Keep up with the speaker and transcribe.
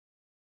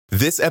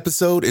This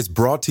episode is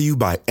brought to you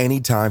by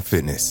Anytime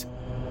Fitness.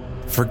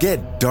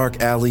 Forget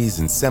dark alleys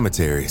and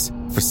cemeteries.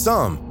 For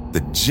some,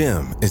 the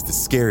gym is the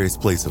scariest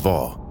place of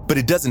all, but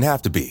it doesn't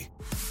have to be.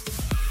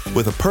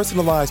 With a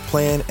personalized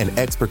plan and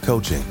expert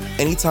coaching,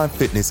 Anytime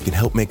Fitness can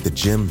help make the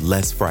gym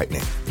less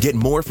frightening. Get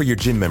more for your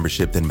gym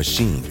membership than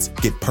machines.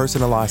 Get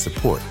personalized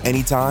support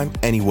anytime,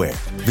 anywhere.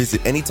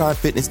 Visit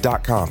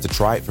AnytimeFitness.com to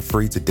try it for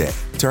free today.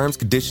 Terms,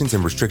 conditions,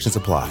 and restrictions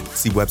apply.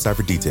 See website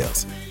for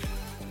details.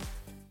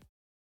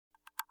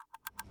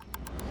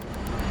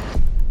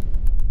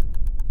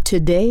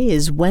 Today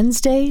is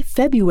Wednesday,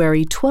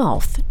 February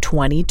 12th,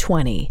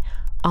 2020.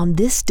 On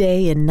this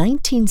day in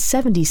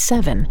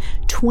 1977,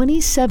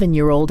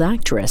 27-year-old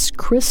actress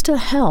Christa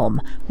Helm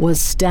was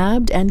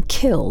stabbed and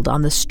killed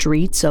on the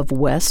streets of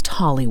West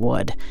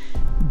Hollywood.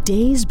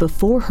 Days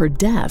before her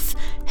death,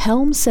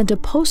 Helm sent a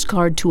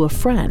postcard to a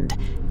friend.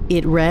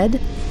 It read,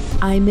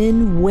 "I'm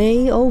in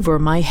way over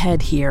my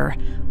head here.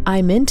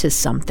 I'm into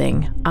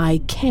something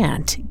I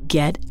can't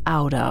get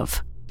out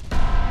of."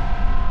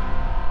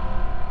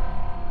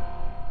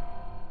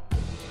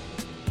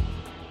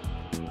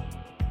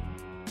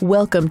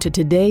 Welcome to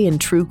Today in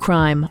True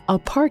Crime, a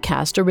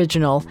Parcast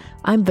original.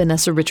 I'm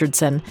Vanessa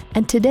Richardson,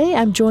 and today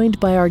I'm joined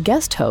by our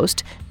guest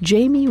host,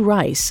 Jami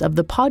Rice of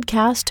the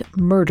podcast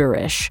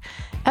Murderish.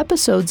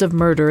 Episodes of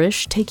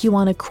Murderish take you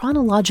on a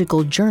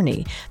chronological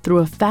journey through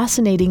a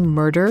fascinating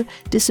murder,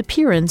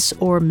 disappearance,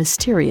 or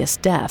mysterious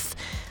death.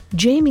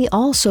 Jami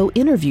also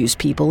interviews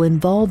people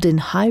involved in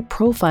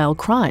high-profile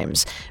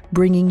crimes,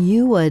 bringing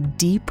you a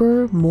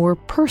deeper, more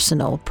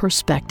personal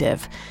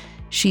perspective.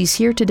 She's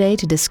here today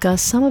to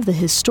discuss some of the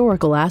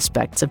historical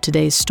aspects of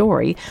today's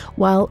story,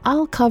 while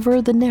I'll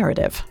cover the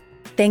narrative.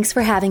 Thanks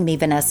for having me,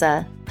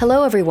 Vanessa.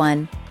 Hello,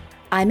 everyone.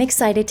 I'm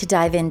excited to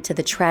dive into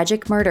the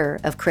tragic murder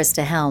of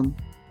Christa Helm.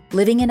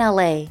 Living in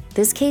LA,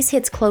 this case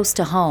hits close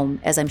to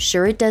home, as I'm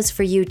sure it does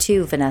for you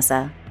too,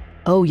 Vanessa.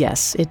 Oh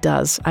yes, it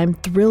does. I'm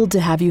thrilled to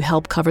have you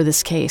help cover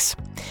this case.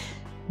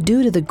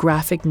 Due to the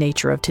graphic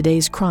nature of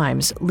today's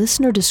crimes,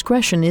 listener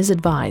discretion is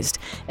advised.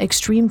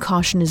 Extreme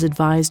caution is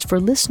advised for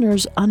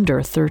listeners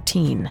under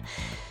 13.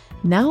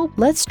 Now,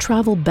 let's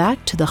travel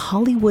back to the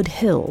Hollywood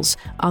Hills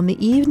on the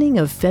evening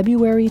of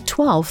February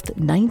 12th,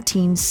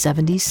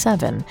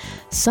 1977,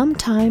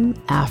 sometime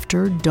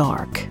after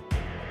dark.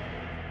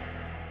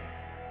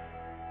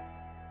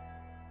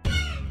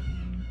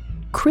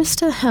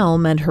 Christa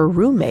Helm and her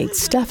roommate,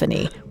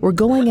 Stephanie, were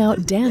going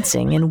out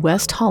dancing in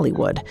West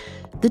Hollywood.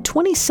 The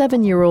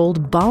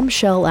 27-year-old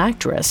bombshell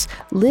actress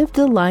lived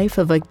the life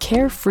of a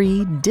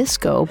carefree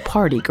disco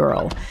party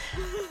girl.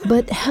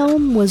 But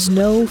Helm was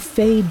no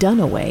Faye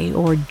Dunaway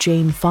or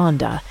Jane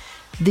Fonda.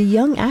 The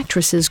young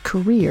actress's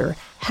career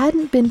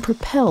hadn't been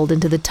propelled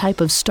into the type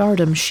of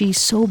stardom she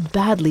so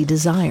badly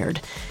desired.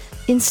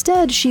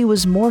 Instead, she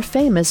was more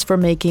famous for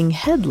making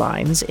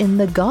headlines in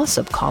the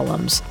gossip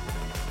columns.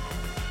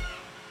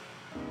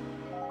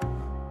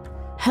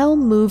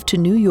 Helm moved to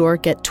New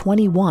York at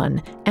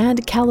 21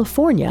 and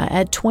California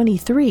at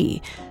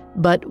 23,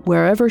 but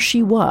wherever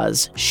she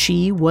was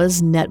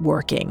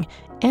networking,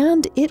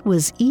 and it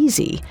was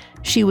easy.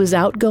 She was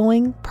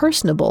outgoing,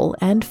 personable,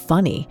 and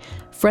funny.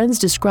 Friends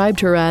described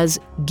her as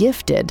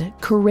gifted,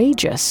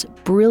 courageous,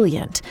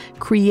 brilliant,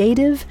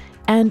 creative,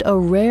 and a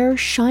rare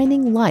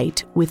shining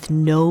light with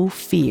no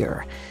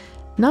fear.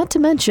 Not to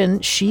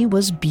mention, she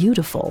was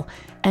beautiful,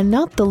 and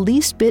not the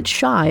least bit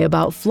shy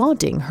about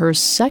flaunting her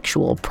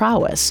sexual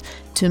prowess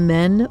to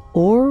men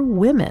or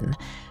women.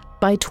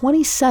 By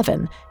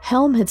 27,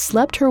 Helm had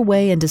slept her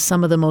way into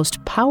some of the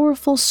most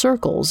powerful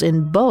circles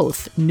in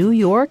both New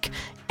York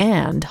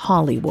and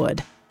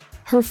Hollywood.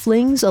 Her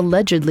flings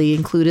allegedly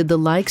included the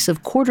likes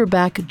of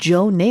quarterback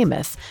Joe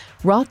Namath,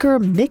 rocker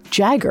Mick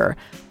Jagger,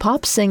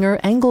 pop singer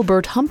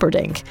Engelbert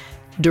Humperdinck,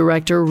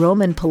 director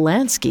Roman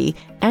Polanski,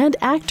 and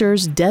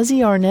actors Desi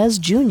Arnaz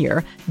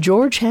Jr.,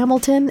 George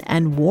Hamilton,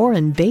 and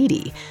Warren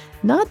Beatty,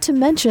 not to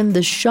mention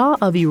the Shah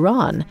of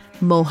Iran,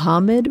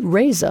 Mohammad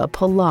Reza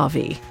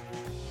Pahlavi.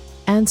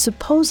 And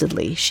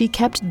supposedly, she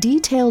kept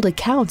detailed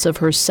accounts of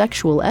her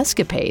sexual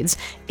escapades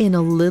in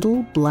a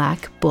little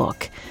black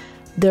book.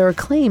 There are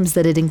claims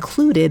that it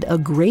included a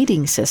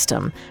grading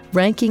system,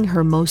 ranking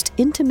her most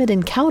intimate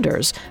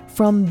encounters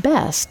from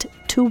best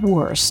to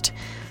worst.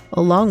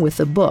 Along with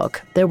the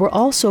book, there were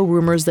also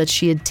rumors that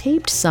she had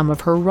taped some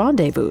of her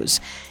rendezvous,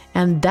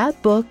 and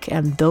that book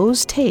and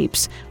those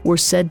tapes were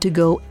said to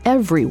go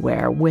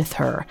everywhere with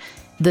her.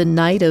 The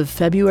night of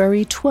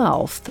February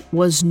 12th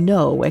was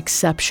no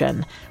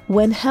exception,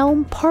 when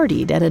Helm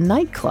partied at a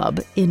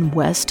nightclub in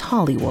West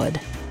Hollywood.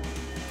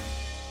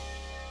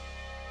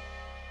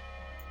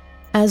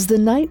 As the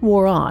night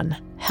wore on,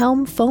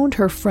 Helm phoned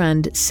her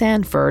friend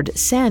Sanford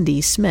Sandy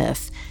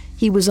Smith.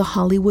 He was a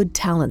Hollywood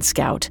talent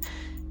scout.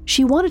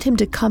 She wanted him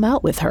to come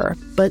out with her,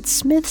 but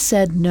Smith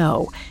said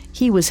no.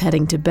 He was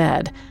heading to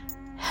bed.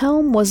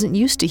 Helm wasn't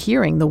used to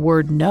hearing the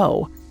word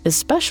no,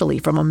 especially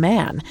from a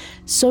man,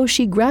 so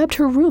she grabbed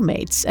her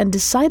roommates and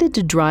decided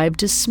to drive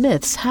to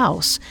Smith's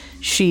house.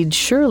 She'd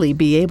surely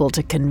be able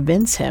to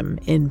convince him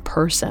in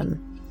person.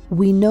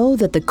 We know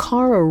that the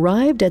car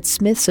arrived at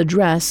Smith's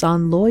address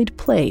on Lloyd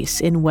Place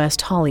in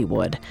West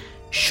Hollywood.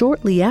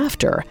 Shortly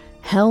after,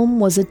 Helm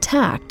was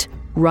attacked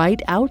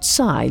right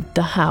outside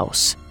the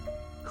house.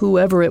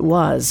 Whoever it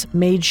was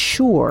made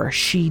sure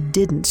she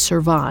didn't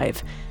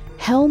survive.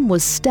 Helm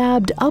was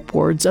stabbed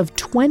upwards of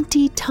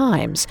 20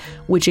 times,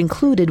 which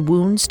included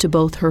wounds to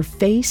both her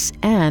face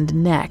and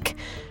neck.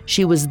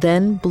 She was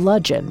then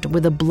bludgeoned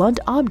with a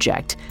blunt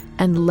object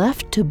and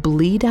left to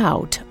bleed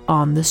out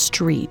on the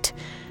street.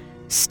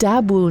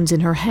 Stab wounds in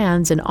her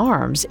hands and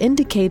arms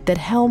indicate that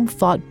Helm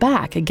fought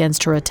back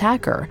against her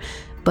attacker,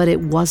 but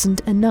it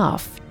wasn't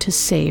enough to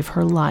save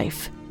her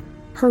life.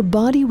 Her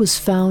body was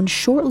found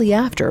shortly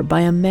after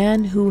by a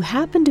man who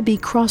happened to be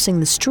crossing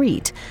the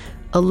street.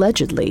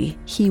 Allegedly,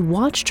 he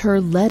watched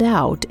her let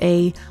out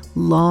a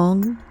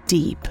long,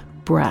 deep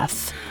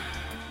breath.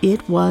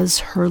 It was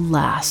her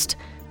last.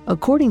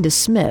 According to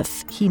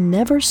Smith, he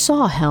never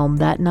saw Helm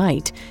that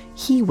night.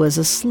 He was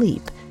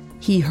asleep.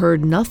 He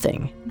heard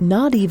nothing,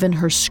 not even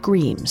her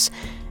screams.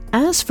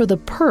 As for the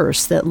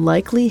purse that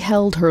likely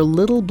held her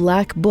little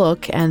black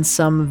book and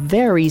some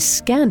very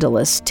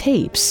scandalous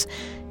tapes,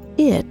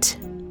 it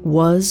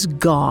was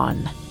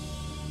gone.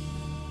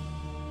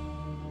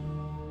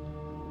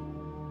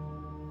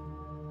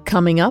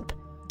 Coming up,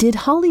 did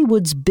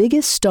Hollywood's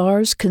biggest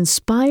stars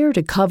conspire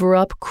to cover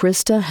up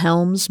Christa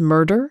Helm's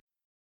murder?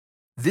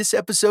 This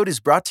episode is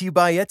brought to you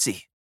by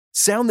Etsy.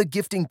 Sound the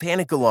gifting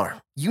panic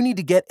alarm. You need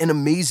to get an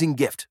amazing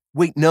gift.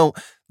 Wait, no,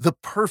 the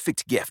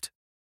perfect gift.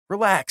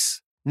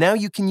 Relax. Now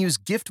you can use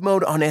gift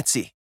mode on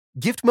Etsy.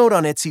 Gift mode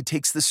on Etsy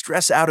takes the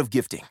stress out of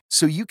gifting,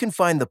 so you can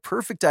find the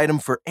perfect item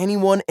for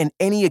anyone and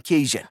any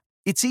occasion.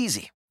 It's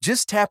easy.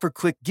 Just tap or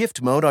click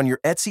gift mode on your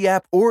Etsy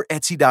app or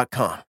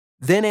Etsy.com.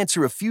 Then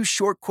answer a few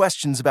short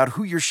questions about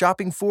who you're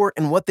shopping for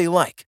and what they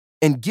like.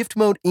 And gift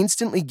mode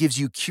instantly gives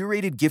you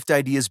curated gift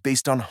ideas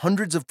based on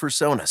hundreds of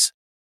personas.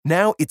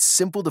 Now it's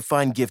simple to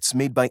find gifts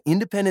made by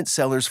independent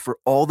sellers for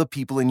all the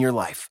people in your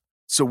life.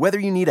 So whether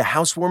you need a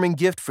housewarming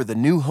gift for the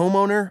new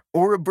homeowner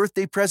or a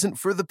birthday present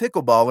for the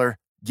pickleballer,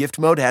 Gift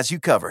Mode has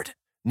you covered.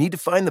 Need to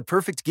find the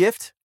perfect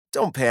gift?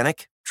 Don't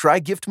panic. Try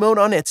Gift Mode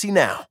on Etsy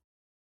now.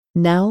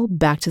 Now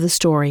back to the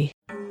story.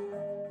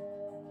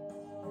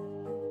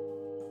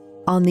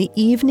 On the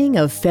evening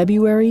of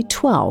February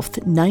 12,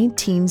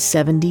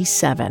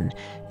 1977,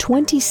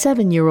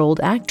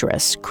 27-year-old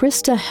actress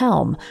Christa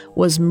Helm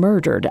was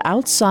murdered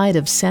outside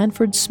of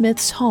Sanford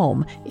Smith's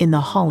home in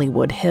the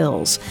Hollywood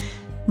Hills.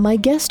 My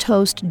guest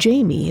host,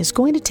 Jami, is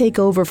going to take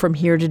over from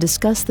here to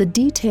discuss the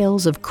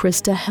details of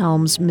Christa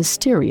Helm's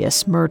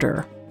mysterious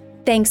murder.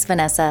 Thanks,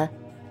 Vanessa.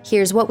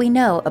 Here's what we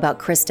know about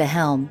Christa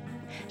Helm.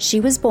 She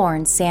was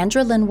born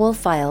Sandra Lynn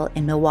Wolfile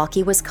in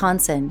Milwaukee,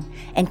 Wisconsin,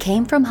 and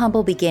came from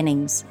humble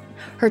beginnings.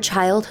 Her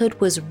childhood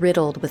was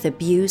riddled with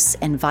abuse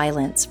and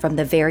violence from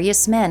the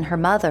various men her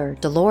mother,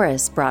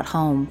 Dolores, brought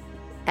home.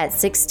 At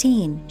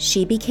 16,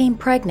 she became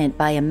pregnant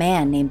by a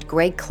man named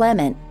Greg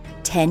Clement,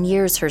 10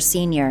 years her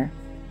senior.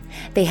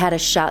 They had a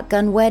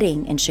shotgun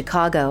wedding in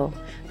Chicago,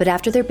 but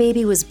after their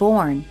baby was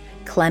born,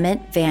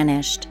 Clement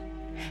vanished.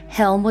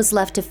 Helm was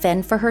left to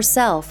fend for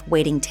herself,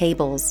 waiting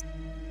tables.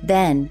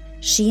 Then,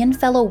 she and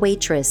fellow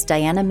waitress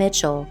Diana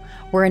Mitchell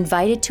were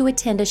invited to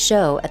attend a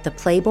show at the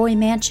Playboy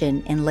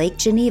Mansion in Lake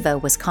Geneva,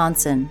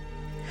 Wisconsin.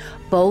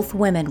 Both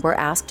women were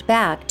asked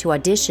back to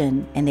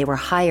audition, and they were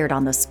hired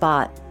on the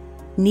spot.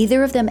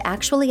 Neither of them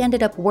actually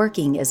ended up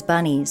working as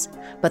bunnies,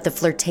 but the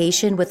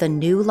flirtation with a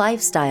new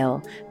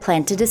lifestyle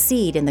planted a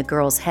seed in the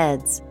girls'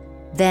 heads.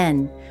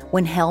 Then,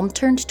 when Helm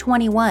turned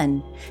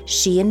 21,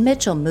 she and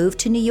Mitchell moved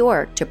to New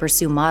York to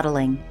pursue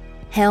modeling.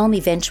 Helm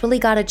eventually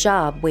got a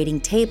job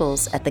waiting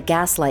tables at the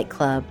Gaslight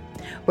Club,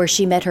 where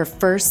she met her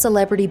first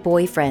celebrity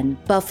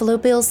boyfriend, Buffalo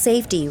Bills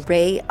safety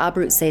Ray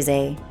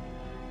Abruzzese.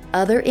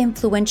 Other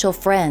influential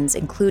friends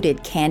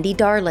included Candy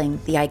Darling,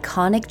 the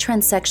iconic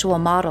transsexual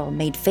model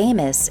made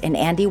famous in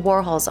Andy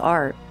Warhol's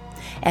art,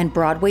 and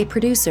Broadway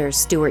producer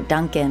Stuart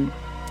Duncan.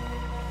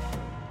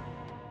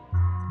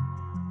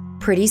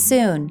 Pretty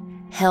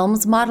soon,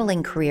 Helm's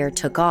modeling career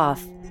took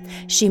off.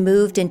 She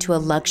moved into a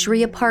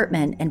luxury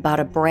apartment and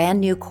bought a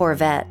brand new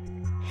Corvette.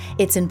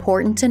 It's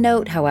important to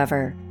note,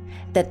 however,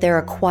 that there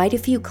are quite a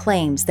few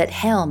claims that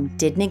Helm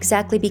didn't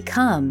exactly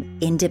become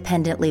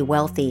independently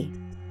wealthy.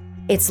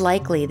 It's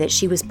likely that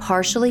she was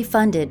partially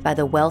funded by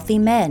the wealthy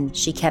men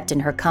she kept in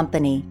her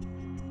company.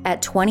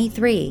 At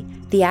 23,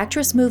 the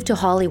actress moved to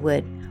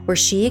Hollywood, where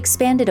she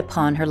expanded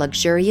upon her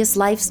luxurious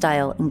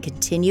lifestyle and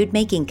continued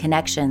making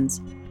connections.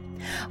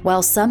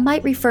 While some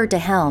might refer to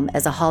Helm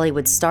as a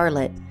Hollywood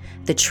starlet,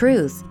 the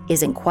truth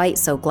isn't quite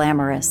so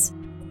glamorous.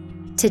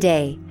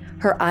 Today,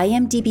 her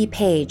IMDb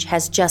page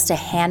has just a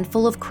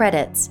handful of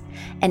credits,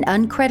 an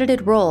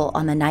uncredited role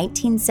on the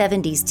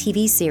 1970s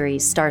TV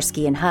series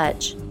Starsky and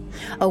Hutch,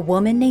 a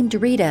woman named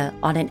Rita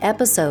on an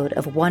episode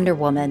of Wonder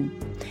Woman,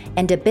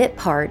 and a bit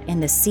part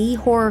in the C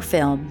horror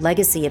film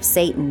Legacy of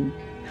Satan.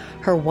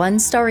 Her one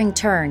starring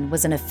turn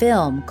was in a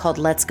film called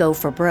Let's Go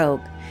for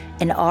Broke,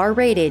 an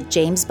R-rated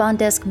James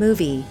Bond-esque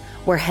movie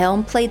where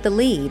Helm played the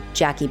lead,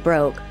 Jackie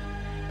Broke.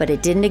 but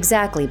it didn't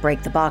exactly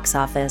break the box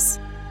office.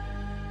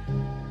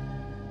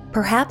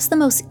 Perhaps the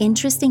most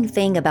interesting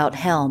thing about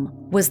Helm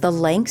was the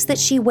lengths that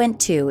she went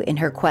to in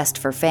her quest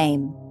for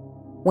fame.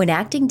 When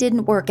acting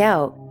didn't work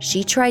out,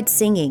 she tried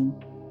singing.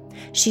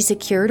 She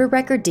secured a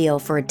record deal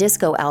for a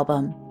disco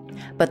album,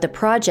 but the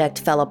project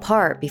fell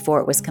apart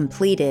before it was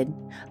completed,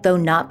 though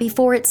not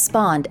before it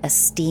spawned a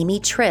steamy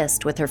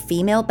tryst with her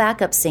female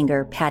backup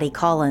singer, Patty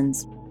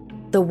Collins.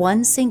 The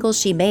one single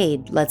she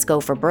made, Let's Go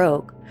for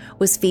Broke,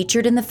 was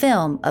featured in the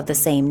film of the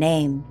same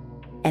name.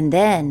 And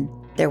then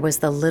there was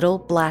the Little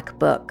Black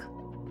Book.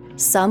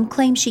 Some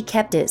claim she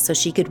kept it so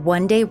she could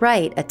one day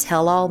write a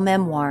tell-all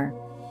memoir.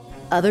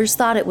 Others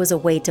thought it was a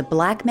way to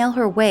blackmail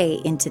her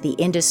way into the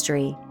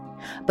industry.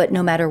 But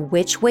no matter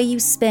which way you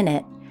spin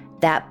it,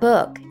 that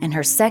book and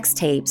her sex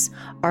tapes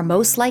are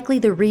most likely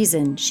the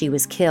reason she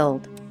was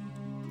killed.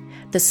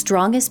 The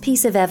strongest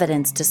piece of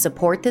evidence to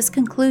support this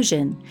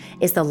conclusion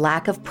is the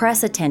lack of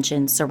press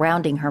attention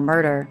surrounding her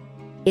murder.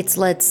 It's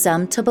led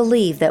some to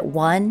believe that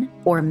one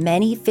or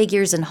many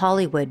figures in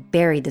Hollywood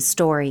buried the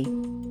story.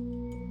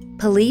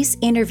 Police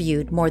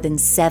interviewed more than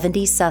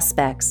 70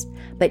 suspects,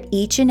 but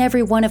each and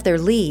every one of their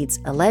leads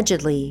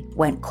allegedly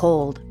went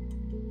cold.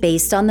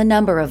 Based on the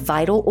number of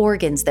vital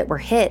organs that were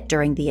hit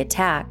during the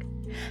attack,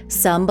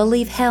 some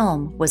believe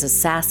Helm was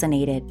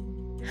assassinated.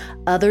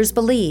 Others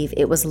believe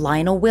it was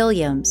Lionel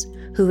Williams,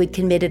 who had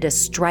committed a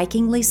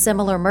strikingly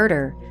similar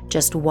murder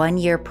just 1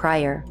 year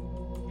prior.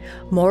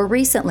 More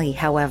recently,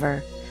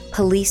 however,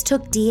 police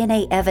took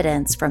DNA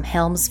evidence from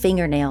Helm's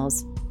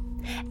fingernails.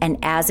 And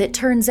as it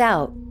turns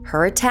out,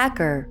 her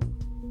attacker,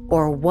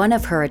 or one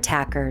of her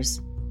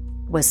attackers,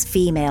 was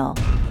female.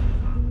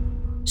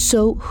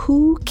 So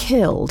who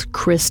killed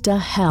Christa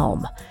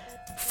Helm?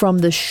 From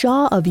the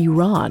Shah of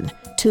Iran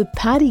to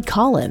Patty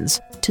Collins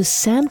to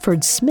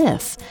Sanford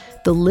Smith,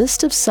 the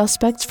list of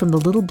suspects from the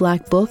Little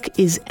Black Book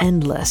is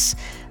endless.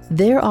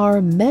 There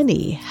are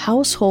many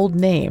household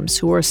names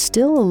who are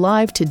still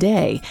alive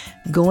today,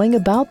 going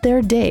about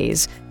their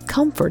days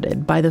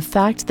comforted by the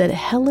fact that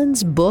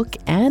Helen's book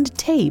and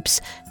tapes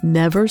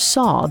never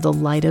saw the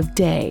light of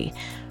day.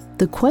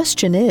 The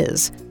question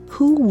is,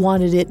 who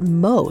wanted it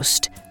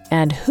most,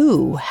 and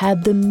who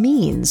had the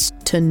means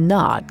to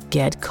not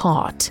get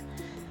caught?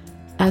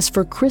 As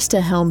for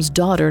Christa Helm's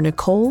daughter,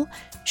 Nicole,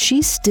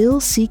 she still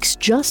seeks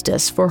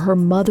justice for her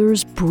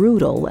mother's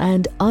brutal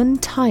and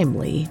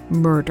untimely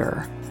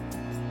murder.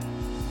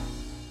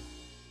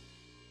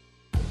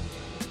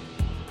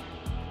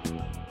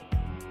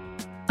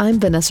 I'm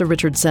Vanessa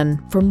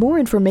Richardson. For more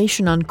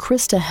information on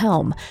Christa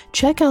Helm,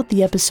 check out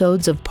the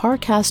episodes of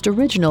Parcast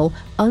Original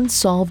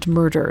Unsolved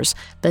Murders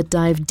that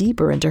dive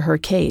deeper into her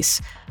case.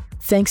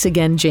 Thanks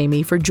again,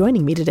 Jami, for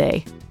joining me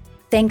today.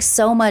 Thanks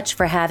so much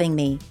for having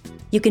me.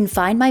 You can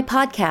find my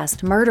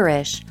podcast,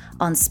 Murderish,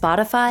 on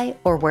Spotify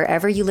or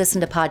wherever you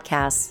listen to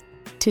podcasts.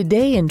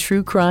 Today in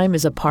True Crime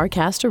is a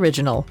Parcast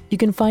original. You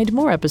can find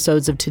more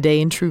episodes of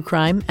Today in True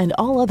Crime and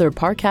all other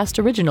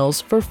Parcast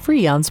originals for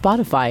free on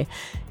Spotify.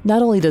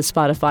 Not only does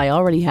Spotify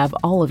already have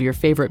all of your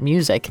favorite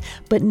music,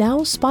 but now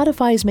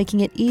Spotify is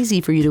making it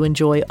easy for you to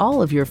enjoy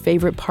all of your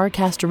favorite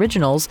Parcast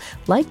originals,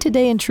 like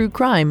Today in True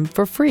Crime,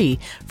 for free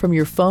from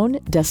your phone,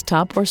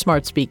 desktop, or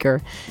smart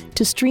speaker.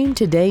 To stream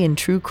Today in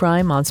True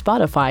Crime on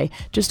Spotify,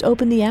 just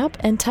open the app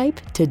and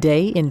type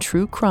Today in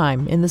True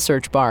Crime in the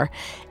search bar.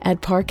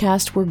 At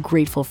Parcast, we're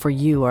grateful for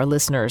you, our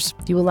listeners.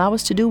 You allow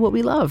us to do what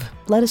we love.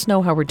 Let us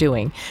know how we're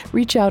doing.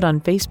 Reach out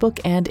on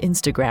Facebook and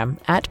Instagram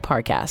at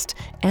Parcast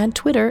and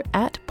Twitter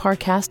at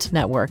Parcast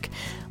Network.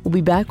 We'll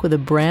be back with a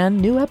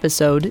brand new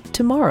episode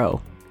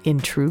tomorrow in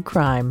True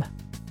Crime.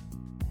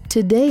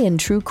 Today in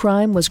True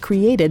Crime was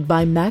created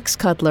by Max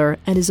Cutler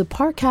and is a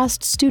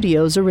Parcast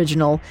Studios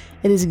original.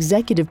 It is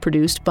executive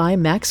produced by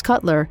Max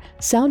Cutler,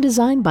 sound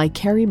designed by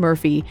Carrie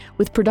Murphy,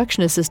 with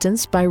production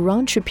assistance by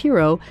Ron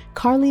Shapiro,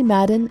 Carly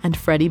Madden, and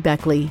Freddie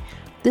Beckley.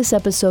 This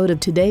episode of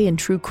Today in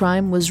True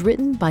Crime was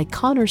written by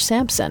Connor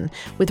Sampson,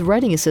 with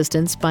writing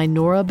assistance by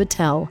Nora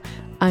Battelle.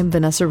 I'm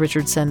Vanessa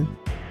Richardson.